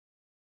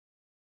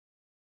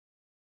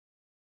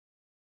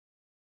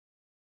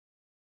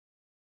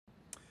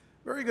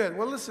Very good.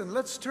 Well, listen,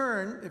 let's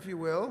turn, if you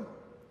will,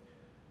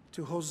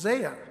 to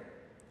Hosea.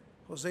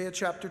 Hosea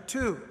chapter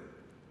 2.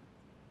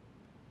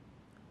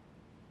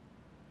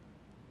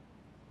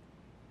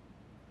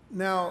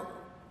 Now,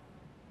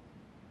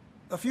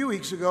 a few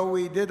weeks ago,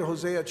 we did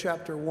Hosea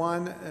chapter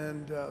 1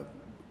 and a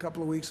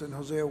couple of weeks in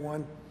Hosea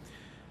 1.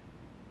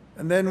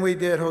 And then we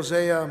did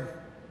Hosea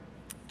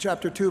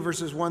chapter 2,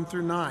 verses 1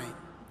 through 9.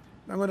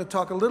 I'm going to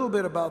talk a little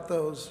bit about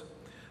those.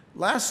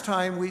 Last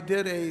time we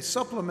did a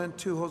supplement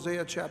to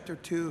Hosea chapter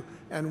 2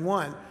 and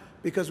 1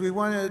 because we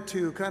wanted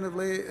to kind of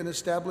lay and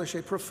establish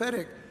a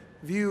prophetic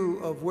view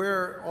of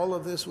where all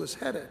of this was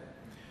headed.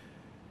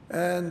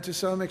 And to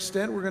some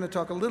extent, we're going to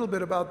talk a little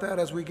bit about that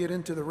as we get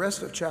into the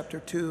rest of chapter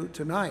 2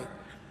 tonight.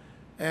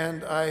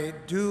 And I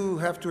do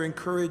have to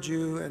encourage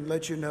you and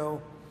let you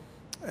know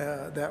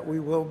that we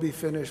will be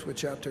finished with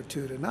chapter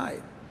 2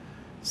 tonight.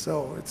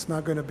 So it's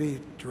not going to be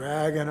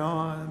dragging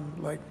on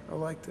like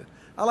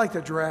I like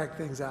to drag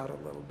things out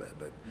a little bit,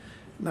 but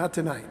not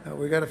tonight. No,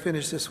 we got to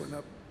finish this one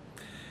up.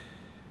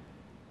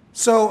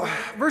 So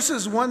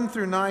verses 1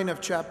 through 9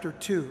 of chapter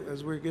 2,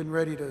 as we're getting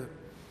ready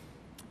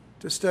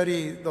to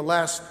study the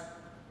last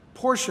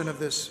portion of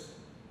this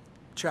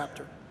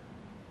chapter.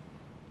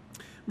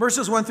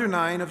 Verses 1 through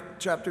 9 of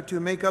chapter 2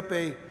 make up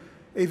a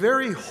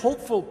very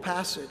hopeful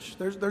passage.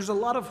 There's a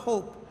lot of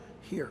hope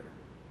here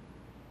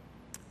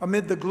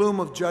amid the gloom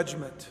of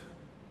judgment.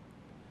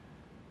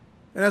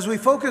 And as we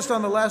focused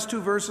on the last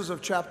two verses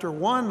of chapter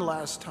 1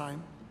 last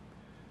time,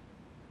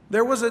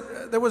 there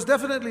was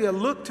definitely a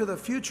look to the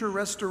future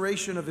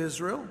restoration of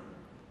Israel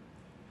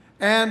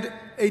and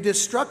a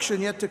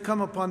destruction yet to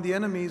come upon the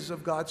enemies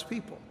of God's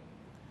people.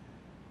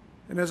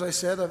 And as I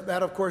said,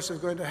 that of course is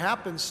going to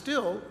happen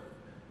still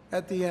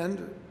at the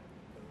end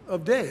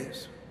of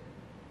days.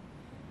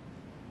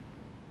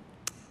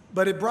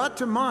 But it brought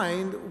to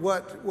mind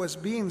what was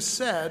being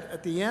said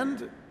at the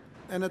end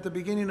and at the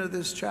beginning of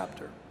this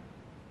chapter.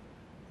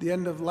 The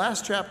end of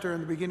last chapter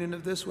and the beginning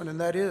of this one, and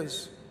that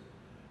is,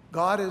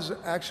 God is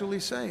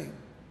actually saying,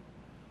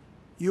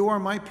 you are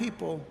my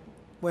people,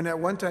 when at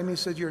one time he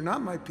said, you're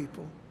not my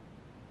people.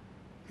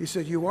 He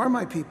said, you are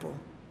my people,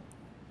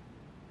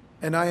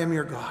 and I am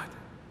your God.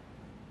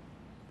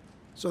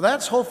 So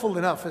that's hopeful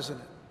enough, isn't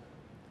it?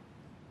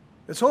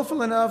 It's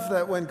hopeful enough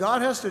that when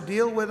God has to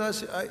deal with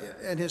us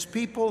and his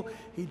people,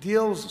 he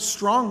deals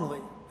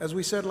strongly, as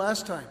we said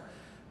last time.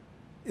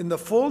 In the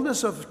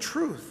fullness of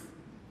truth,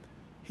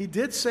 he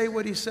did say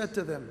what he said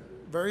to them,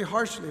 very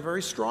harshly,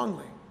 very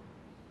strongly.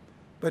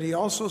 But he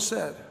also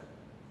said,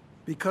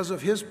 because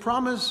of his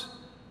promise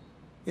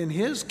in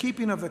his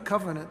keeping of the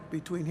covenant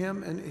between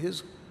him and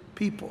his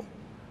people,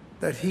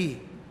 that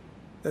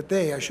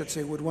they, I should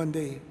say, would one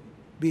day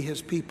be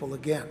his people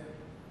again.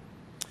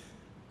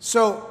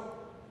 So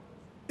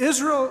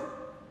Israel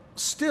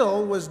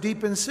still was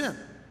deep in sin.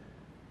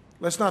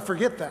 Let's not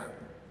forget that.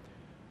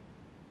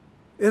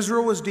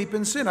 Israel was deep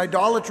in sin,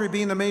 idolatry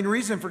being the main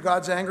reason for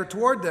God's anger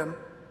toward them.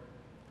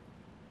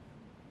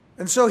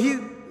 And so he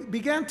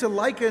began to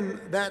liken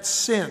that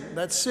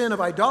sin of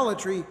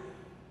idolatry,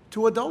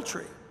 to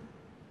adultery.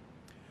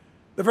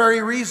 The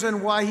very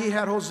reason why he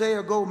had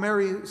Hosea go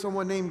marry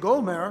someone named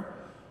Gomer,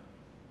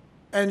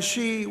 and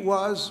she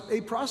was a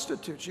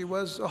prostitute, she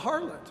was a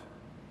harlot.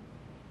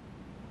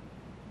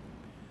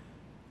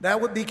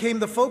 That became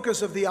the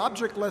focus of the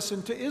object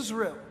lesson to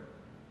Israel.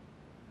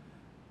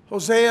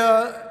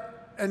 Hosea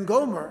and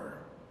Gomer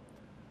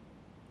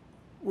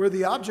were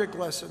the object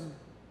lesson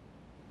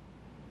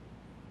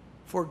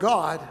for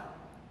God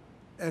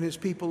and his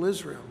people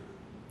Israel.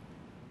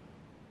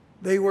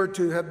 They were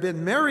to have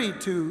been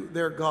married to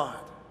their God,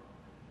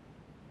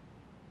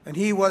 and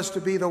he was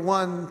to be the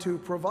one to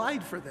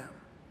provide for them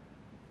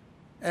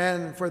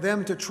and for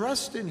them to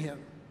trust in him.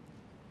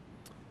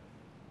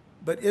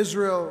 But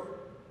Israel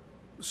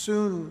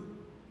soon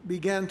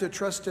began to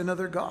trust in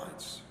other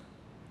gods.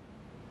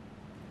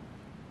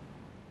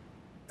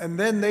 And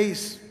then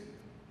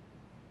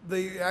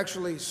they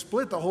actually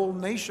split, the whole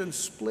nation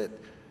split.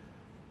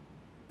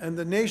 And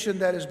the nation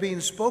that is being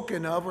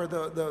spoken of, or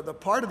the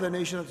part of the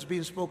nation that's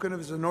being spoken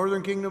of, is the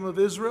northern kingdom of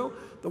Israel,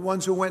 the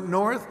ones who went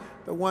north,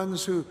 the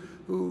ones who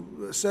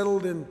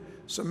settled in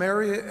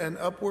Samaria and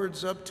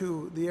upwards up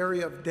to the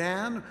area of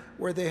Dan,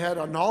 where they had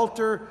an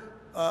altar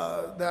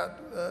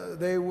that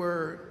they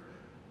were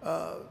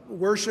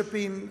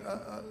worshiping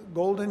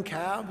golden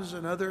calves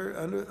and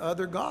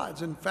other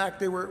gods. In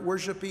fact, they were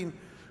worshiping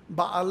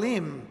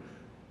Baalim,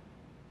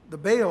 the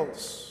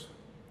Baals,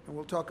 and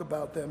we'll talk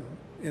about them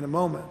in a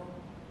moment.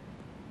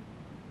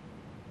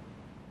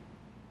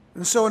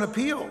 And so an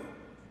appeal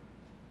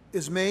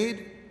is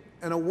made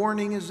and a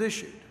warning is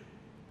issued.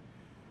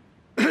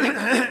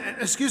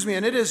 Excuse me,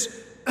 and it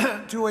is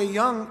to a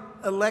young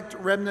elect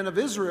remnant of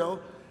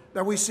Israel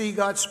that we see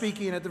God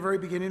speaking at the very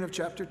beginning of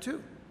chapter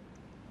 2.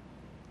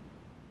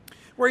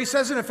 Where he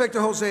says in effect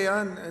to Hosea,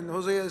 and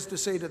Hosea is to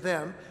say to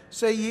them,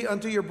 say ye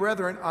unto your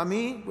brethren,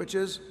 Ami, which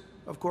is,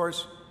 of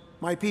course,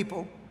 my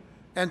people,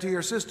 and to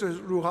your sisters,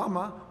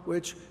 Ruhamah,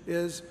 which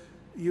is,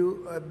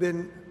 you have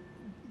been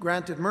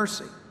granted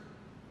mercy.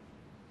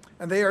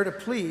 and they are to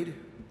plead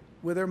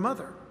with their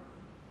mother.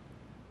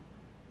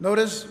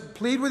 Notice,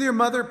 plead with your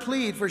mother,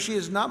 plead, for she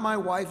is not my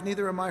wife,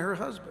 neither am I her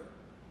husband.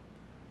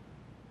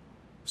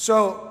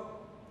 So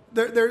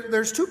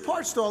there's two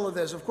parts to all of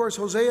this. Of course,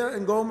 Hosea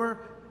and Gomer,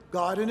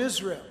 God and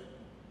Israel.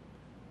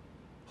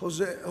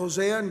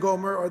 Hosea and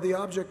Gomer are the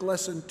object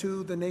lesson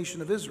to the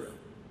nation of Israel.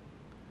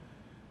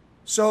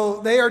 So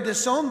they are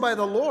disowned by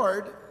the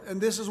Lord, and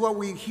this is what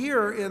we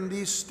hear in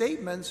these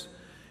statements.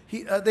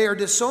 They are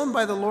disowned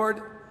by the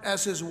Lord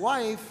as his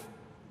wife,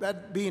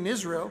 that being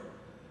Israel,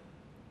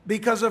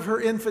 because of her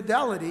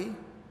infidelity,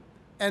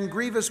 and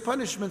grievous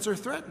punishments are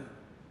threatened.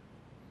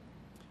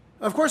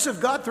 Of course, if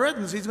God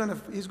threatens, he's going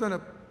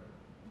to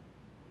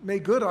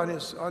make good on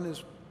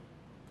his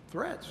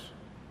threats.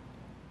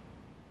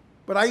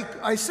 But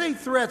I say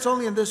threats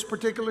only in this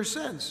particular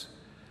sense,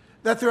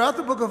 that throughout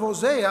the book of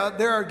Hosea,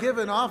 there are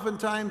given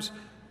oftentimes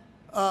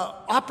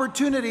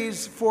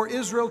opportunities for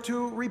Israel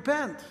to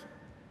repent.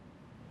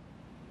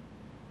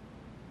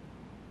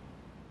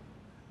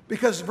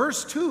 Because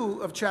verse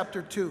 2 of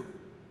chapter 2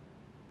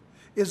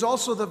 is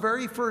also the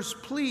very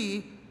first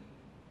plea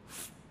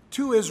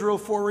to Israel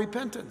for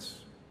repentance.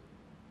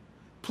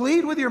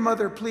 Plead with your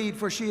mother, plead,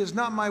 for she is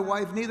not my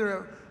wife,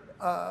 neither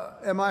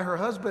am I her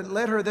husband.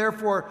 Let her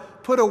therefore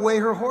put away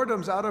her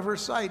whoredoms out of her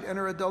sight and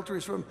her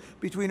adulteries from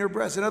between her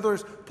breasts. In other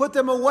words, put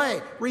them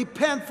away,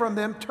 repent from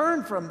them,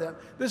 turn from them.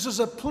 This is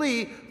a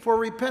plea for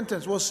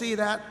repentance. We'll see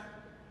that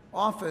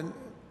often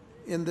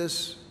in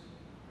this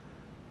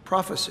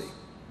prophecy.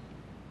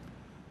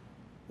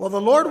 Well, the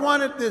Lord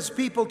wanted this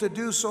people to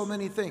do so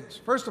many things.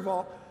 First of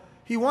all,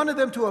 he wanted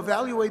them to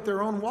evaluate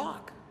their own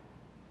walk.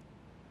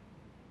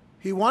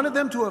 He wanted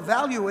them to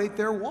evaluate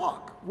their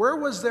walk. Where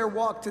was their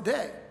walk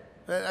today?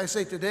 I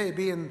say today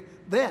being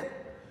then.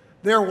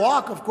 Their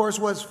walk, of course,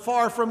 was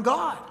far from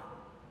God.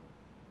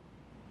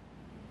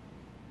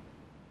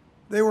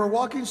 They were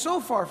walking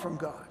so far from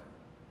God.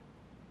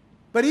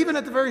 But even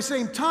at the very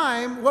same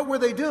time, what were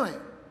they doing?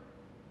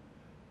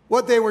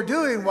 What they were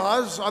doing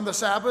was, on the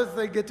Sabbath,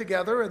 they'd get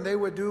together and they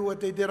would do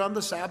what they did on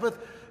the Sabbath,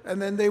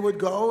 and then they would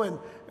go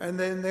and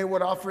then they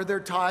would offer their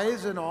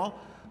tithes and all.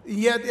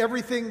 Yet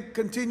everything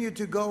continued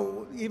to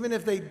go, even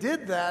if they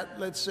did that,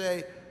 let's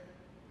say,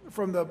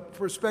 from the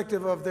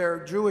perspective of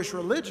their Jewish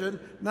religion,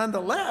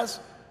 nonetheless,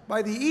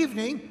 by the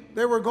evening,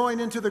 they were going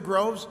into the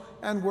groves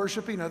and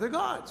worshiping other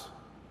gods.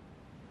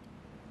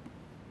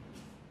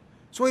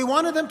 So he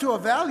wanted them to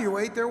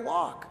evaluate their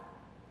walk.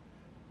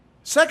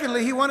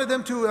 Secondly, he wanted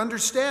them to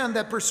understand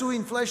that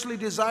pursuing fleshly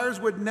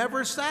desires would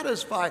never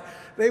satisfy.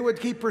 They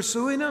would keep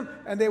pursuing them,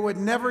 and they would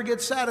never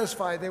get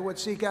satisfied. They would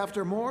seek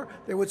after more,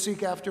 they would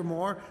seek after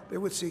more, they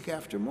would seek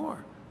after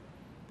more.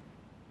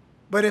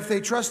 But if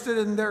they trusted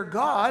in their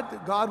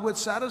God, God would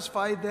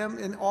satisfy them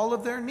in all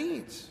of their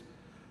needs,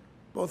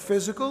 both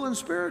physical and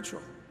spiritual.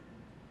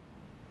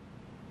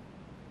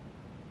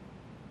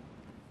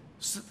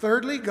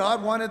 Thirdly,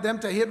 God wanted them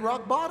to hit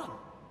rock bottom.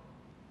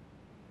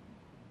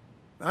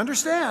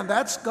 Understand,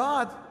 that's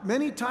God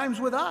many times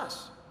with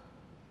us.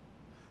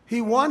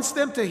 He wants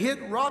them to hit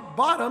rock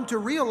bottom to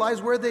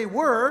realize where they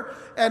were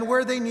and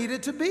where they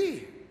needed to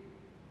be.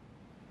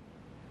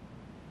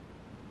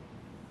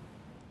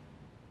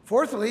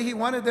 Fourthly, he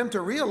wanted them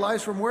to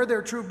realize from where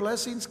their true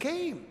blessings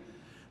came.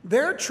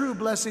 Their true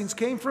blessings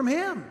came from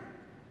him,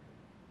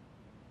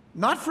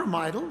 not from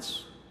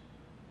idols.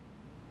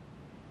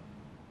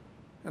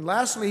 And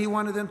lastly, he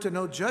wanted them to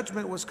know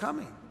judgment was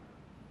coming,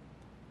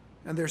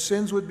 and their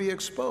sins would be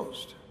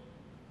exposed.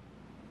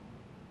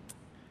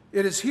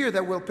 It is here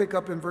that we'll pick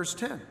up in verse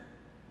 10.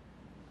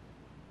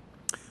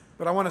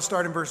 But I want to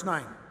start in verse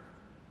 9,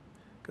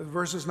 because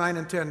verses 9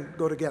 and 10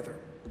 go together.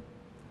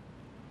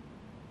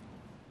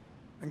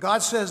 And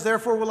God says,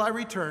 "Therefore will I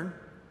return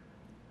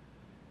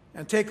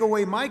and take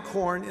away my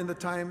corn in the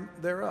time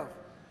thereof."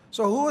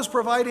 So who was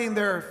providing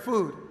their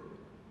food?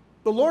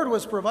 The Lord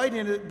was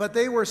providing it, but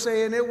they were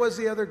saying it was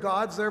the other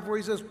gods. Therefore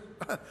he says,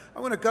 I'm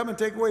going to come and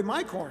take away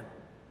my corn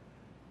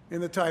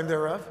in the time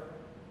thereof,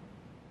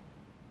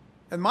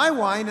 and my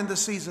wine in the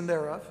season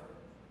thereof,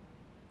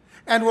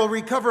 and will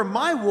recover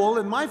my wool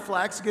and my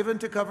flax given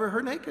to cover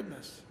her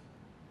nakedness.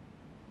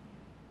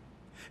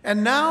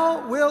 And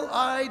now will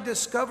I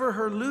discover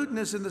her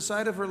lewdness in the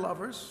sight of her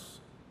lovers.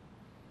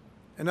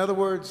 In other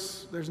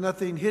words, there's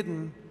nothing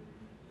hidden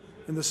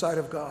in the sight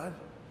of God.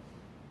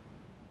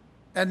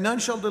 And none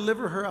shall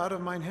deliver her out of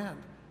mine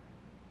hand.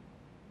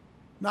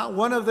 Not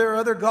one of their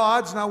other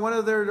gods, not one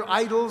of their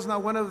idols,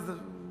 not one of the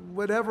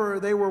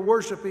whatever they were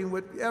worshiping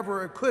would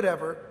ever or could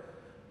ever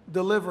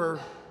deliver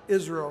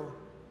Israel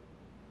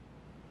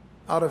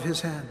out of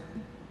his hand.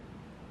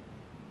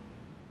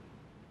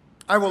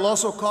 I will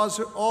also cause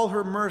all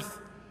her mirth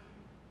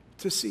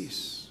to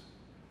cease,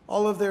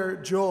 all of their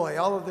joy,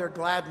 all of their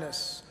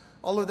gladness,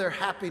 all of their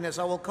happiness.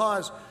 I will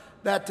cause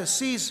that to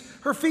cease.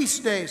 Her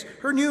feast days,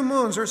 her new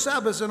moons, her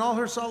Sabbaths, and all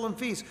her solemn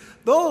feasts.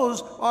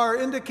 Those are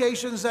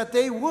indications that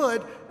they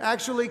would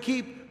actually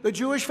keep the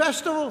Jewish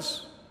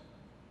festivals.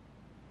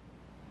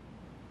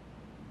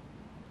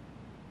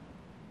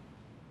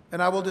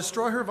 And I will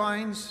destroy her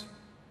vines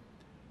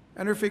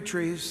and her fig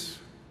trees,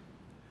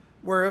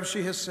 whereof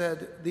she has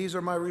said, these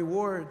are my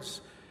rewards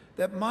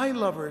that my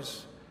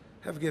lovers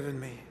have given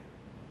me.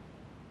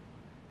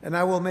 And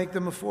I will make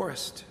them a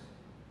forest,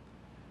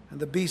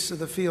 and the beasts of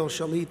the field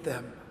shall eat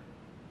them.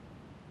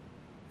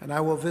 And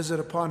I will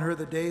visit upon her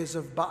the days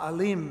of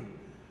Baalim.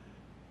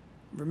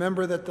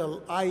 Remember that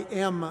the I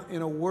am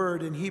in a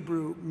word in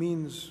Hebrew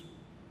means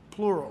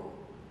plural,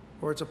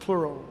 or it's a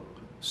plural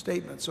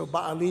statement. So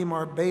Baalim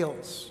are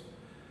Baals.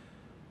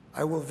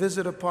 I will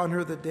visit upon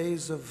her the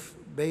days of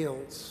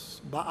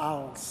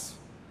Baals,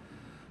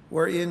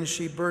 wherein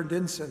she burned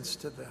incense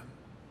to them.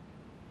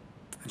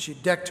 And she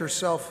decked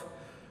herself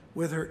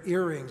with her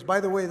earrings.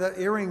 By the way, the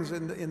earrings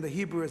in the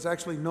Hebrew is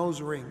actually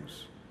nose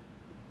rings.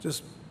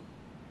 Just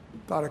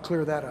thought I'd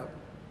clear that up.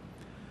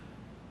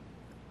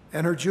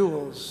 And her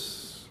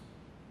jewels.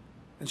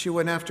 And she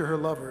went after her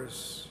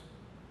lovers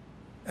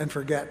and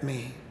forgot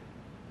me,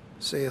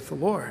 saith the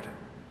Lord.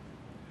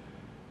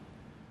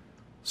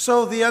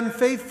 So the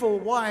unfaithful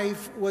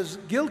wife was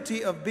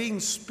guilty of being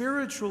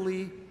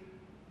spiritually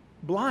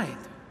blind.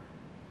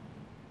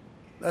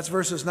 That's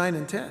verses 9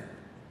 and 10.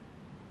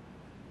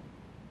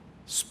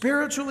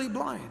 Spiritually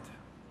blind.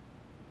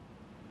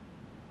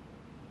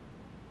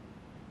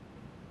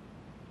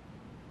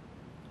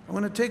 I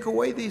want to take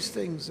away these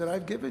things that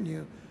I've given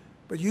you,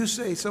 but you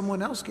say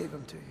someone else gave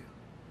them to you.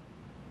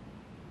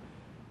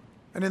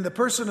 And in the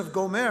person of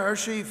Gomer,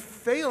 she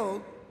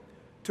failed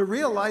to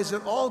realize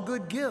that all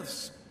good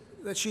gifts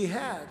that she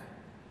had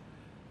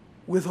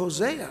with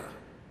Hosea,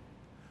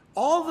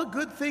 all the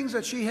good things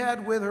that she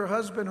had with her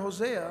husband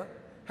Hosea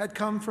had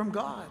come from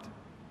God.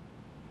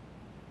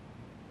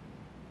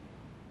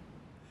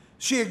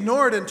 She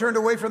ignored and turned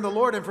away from the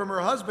Lord and from her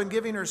husband,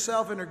 giving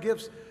herself and her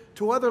gifts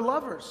to other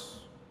lovers.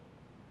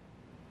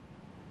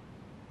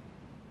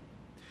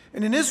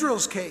 And in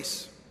Israel's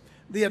case,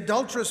 the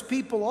adulterous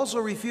people also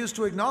refused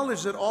to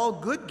acknowledge that all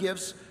good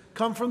gifts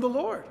come from the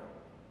Lord.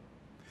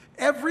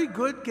 Every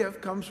good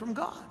gift comes from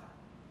God.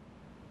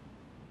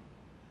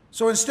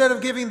 So instead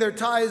of giving their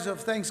tithes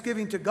of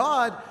thanksgiving to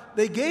God,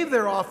 they gave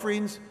their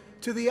offerings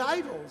to the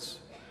idols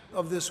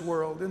of this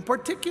world, in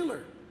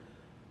particular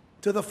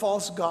to the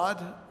false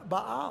god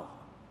Baal.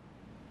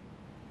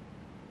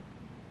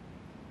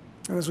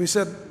 And as we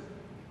said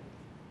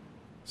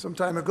some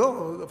time ago,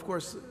 of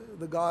course,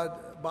 the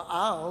god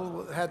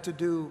Baal had to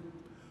do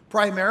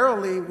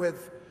primarily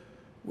with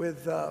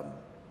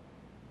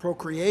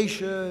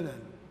procreation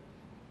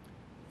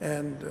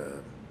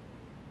and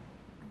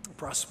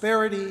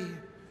prosperity,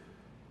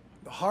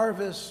 the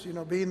harvest,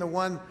 being the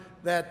one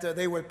that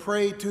they would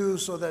pray to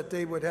so that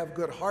they would have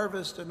good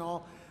harvest and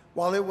all,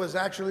 while it was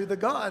actually the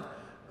God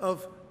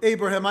of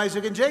Abraham,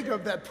 Isaac, and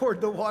Jacob that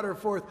poured the water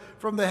forth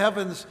from the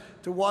heavens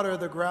to water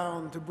the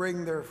ground, to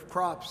bring their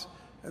crops.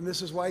 And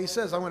this is why he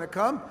says, I'm going to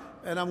come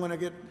and I'm going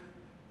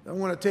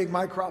to take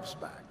my crops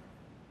back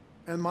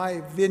and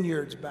my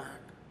vineyards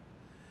back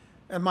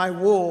and my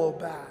wool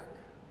back.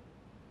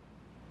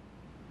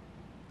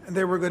 And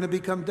they were going to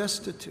become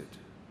destitute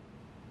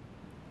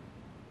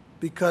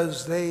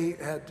because they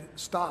had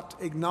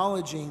stopped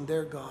acknowledging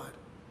their God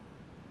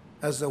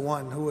as the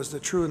one who was the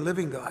true and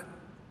living God.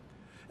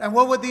 And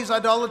what would these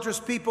idolatrous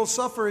people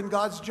suffer in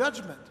God's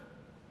judgment?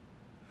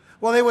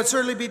 Well, they would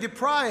certainly be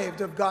deprived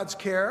of God's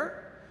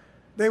care.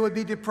 They would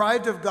be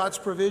deprived of God's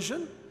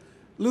provision,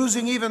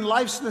 losing even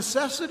life's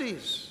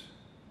necessities,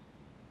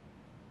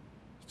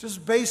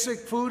 just basic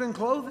food and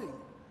clothing.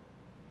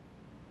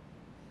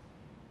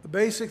 The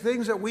basic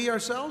things that we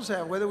ourselves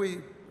have, whether we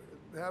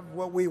have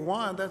what we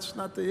want, that's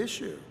not the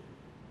issue.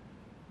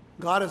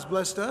 God has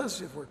blessed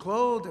us if we're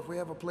clothed, if we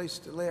have a place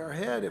to lay our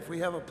head, if we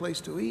have a place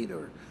to eat,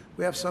 or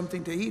we have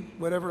something to eat,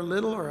 whatever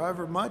little or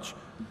however much,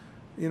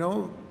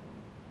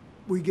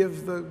 we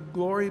give the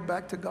glory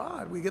back to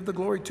God. We give the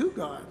glory to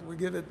God. We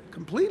give it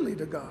completely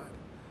to God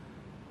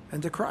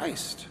and to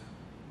Christ.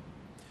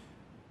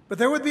 But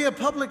there would be a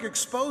public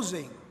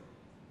exposing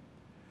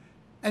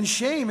and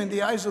shame in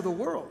the eyes of the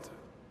world.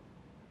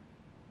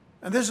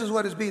 And this is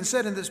what is being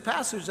said in this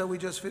passage that we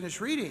just finished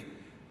reading,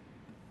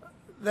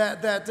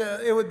 that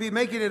it would be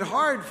making it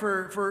hard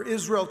for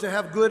Israel to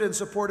have good and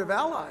supportive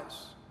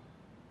allies.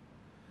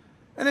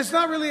 And it's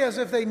not really as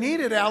if they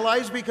needed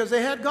allies because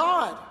they had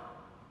God.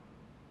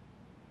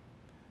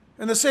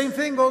 And the same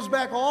thing goes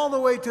back all the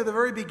way to the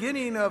very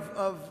beginning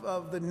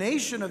of the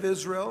nation of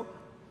Israel,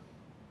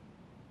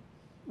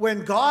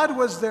 when God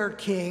was their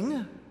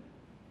king.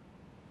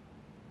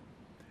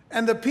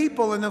 And the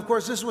people, and of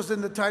course this was in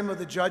the time of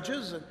the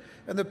judges,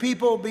 and the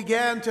people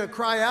began to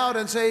cry out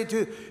and say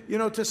to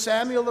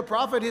Samuel the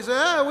prophet, he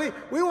said,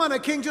 we want a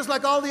king just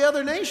like all the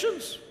other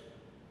nations.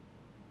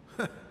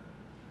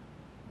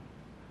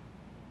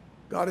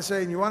 God is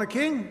saying, you want a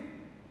king?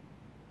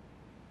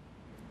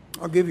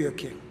 I'll give you a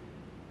king.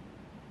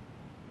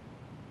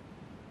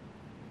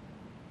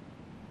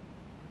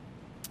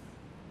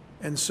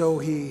 And so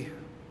he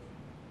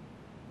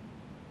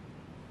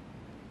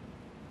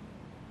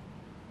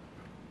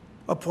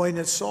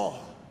appointed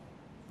Saul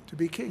to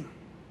be king.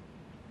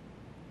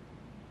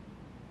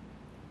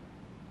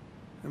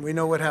 And we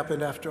know what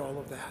happened after all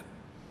of that.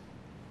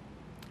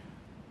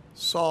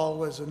 Saul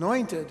was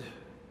anointed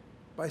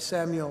by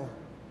Samuel.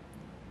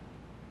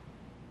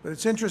 But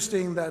it's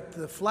interesting that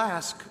the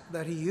flask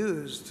that he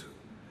used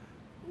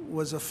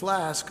was a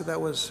flask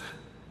that was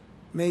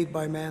made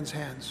by man's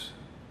hands.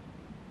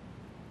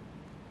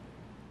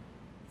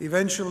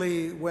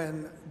 Eventually,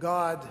 when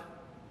God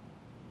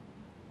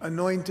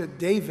anointed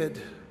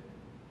David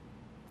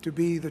to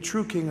be the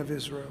true king of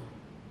Israel,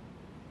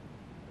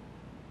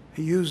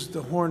 he used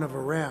the horn of a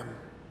ram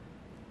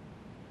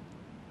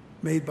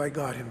made by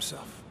God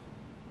himself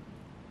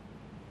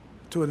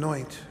to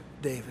anoint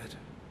David.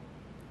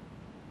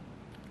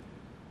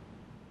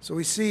 So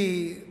we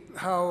see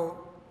how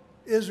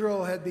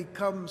Israel had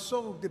become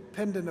so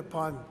dependent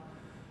upon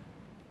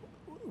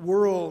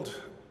world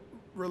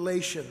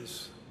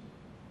relations.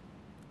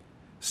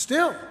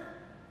 Still,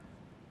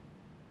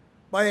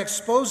 by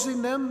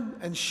exposing them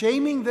and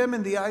shaming them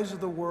in the eyes of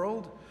the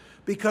world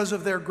because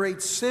of their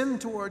great sin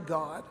toward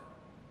God,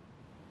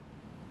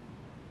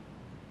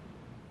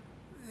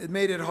 it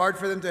made it hard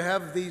for them to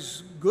have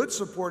these good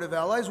supportive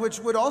allies, which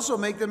would also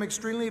make them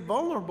extremely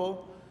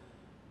vulnerable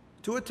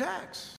to attacks.